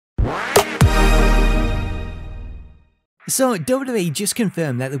So WWE just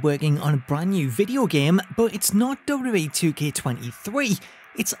confirmed that they're working on a brand new video game, but it's not WWE 2K23,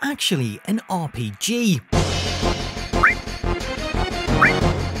 it's actually an RPG.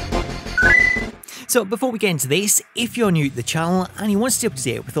 So before we get into this, if you're new to the channel and you want to stay up to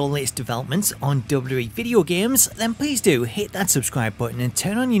date with all the latest developments on WWE video games, then please do hit that subscribe button and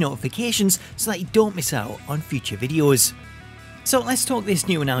turn on your notifications so that you don't miss out on future videos. So let's talk this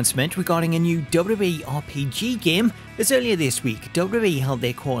new announcement regarding a new WWE RPG game. As earlier this week, WWE held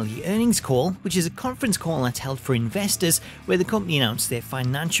their quarterly earnings call, which is a conference call that's held for investors where the company announced their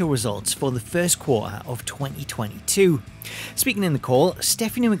financial results for the first quarter of 2022. Speaking in the call,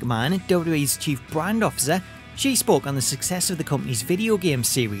 Stephanie McMahon, WWE's Chief Brand Officer, she spoke on the success of the company's video game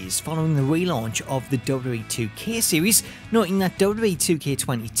series following the relaunch of the WWE 2K series, noting that WWE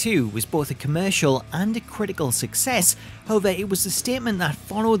 2K22 was both a commercial and a critical success. However, it was the statement that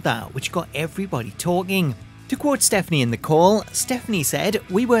followed that which got everybody talking. To quote Stephanie in the call, Stephanie said,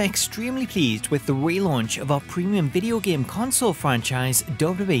 "We were extremely pleased with the relaunch of our premium video game console franchise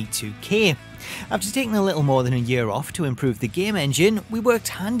WWE 2K. After taking a little more than a year off to improve the game engine, we worked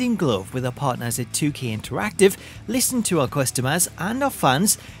hand in glove with our partners at 2K Interactive, listened to our customers and our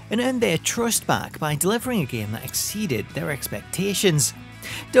fans, and earned their trust back by delivering a game that exceeded their expectations."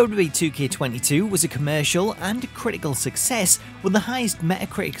 WWE 2K22 was a commercial and critical success with the highest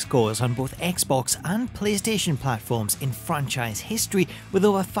Metacritic scores on both Xbox and PlayStation platforms in franchise history, with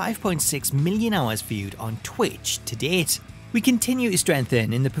over 5.6 million hours viewed on Twitch to date. We continue to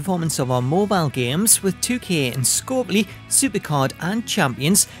strengthen in the performance of our mobile games with 2K and Scopely, Supercard and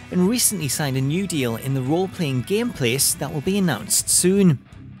Champions, and recently signed a new deal in the role-playing gameplays that will be announced soon.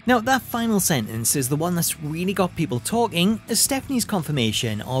 Now that final sentence is the one that's really got people talking, as Stephanie's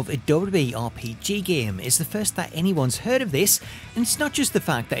confirmation of a WWE RPG game is the first that anyone's heard of this, and it's not just the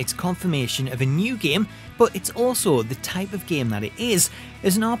fact that it's confirmation of a new game, but it's also the type of game that it is,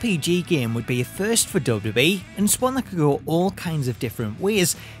 as an RPG game would be a first for WWE, and it's one that could go all kinds of different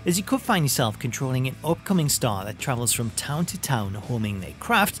ways, as you could find yourself controlling an upcoming star that travels from town to town honing their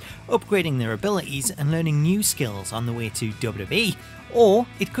craft, upgrading their abilities and learning new skills on the way to WWE. Or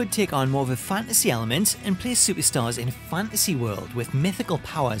it could take on more of a fantasy element and place superstars in a fantasy world with mythical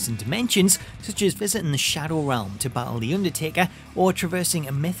powers and dimensions, such as visiting the Shadow Realm to battle the Undertaker, or traversing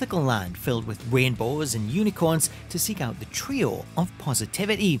a mythical land filled with rainbows and unicorns to seek out the trio of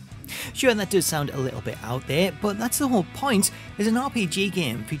positivity. Sure, that does sound a little bit out there, but that's the whole point, as an RPG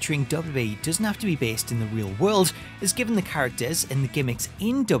game featuring WWE doesn't have to be based in the real world, as given the characters and the gimmicks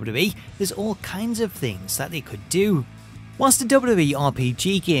in WWE, there's all kinds of things that they could do. Whilst a WWE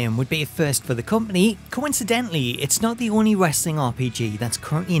RPG game would be a first for the company, coincidentally, it's not the only wrestling RPG that's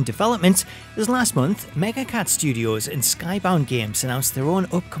currently in development, as last month, Mega Cat Studios and Skybound Games announced their own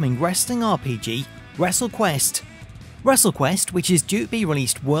upcoming wrestling RPG, WrestleQuest. WrestleQuest, which is due to be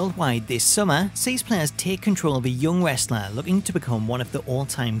released worldwide this summer, sees players take control of a young wrestler looking to become one of the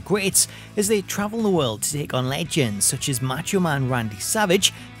all-time greats as they travel the world to take on legends such as Macho Man Randy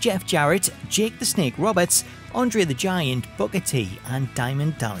Savage, Jeff Jarrett, Jake the Snake Roberts, Andre the Giant, Booker T and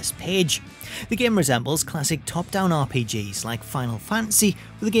Diamond Dallas Page. The game resembles classic top-down RPGs like Final Fantasy,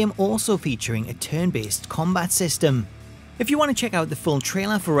 with the game also featuring a turn-based combat system. If you want to check out the full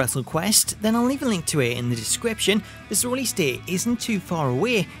trailer for WrestleQuest, then I'll leave a link to it in the description, as the release date isn't too far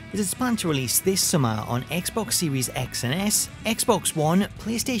away, as it's planned to release this summer on Xbox Series X and S, Xbox One,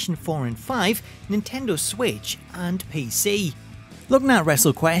 PlayStation 4 and 5, Nintendo Switch and PC. Looking at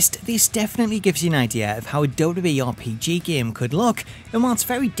WrestleQuest, this definitely gives you an idea of how a WWE RPG game could look, and while it's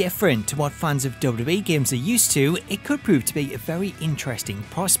very different to what fans of WWE games are used to, it could prove to be a very interesting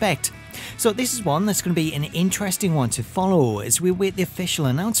prospect. So this is one that's going to be an interesting one to follow as we await the official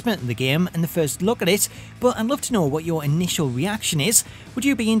announcement of the game and the first look at it, but I'd love to know what your initial reaction is. Would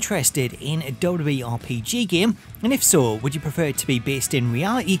you be interested in a WWE RPG game, and if so, would you prefer it to be based in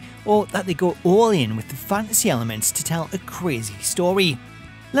reality or that they go all in with the fantasy elements to tell a crazy story?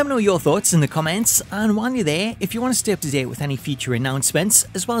 Let me know your thoughts in the comments, and while you're there, if you want to stay up to date with any future announcements,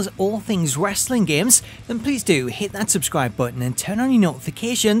 as well as all things wrestling games, then please do hit that subscribe button and turn on your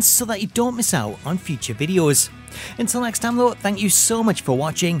notifications so that you don't miss out on future videos. Until next time though, thank you so much for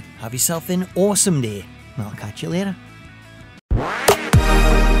watching, have yourself an awesome day, and I'll catch you later.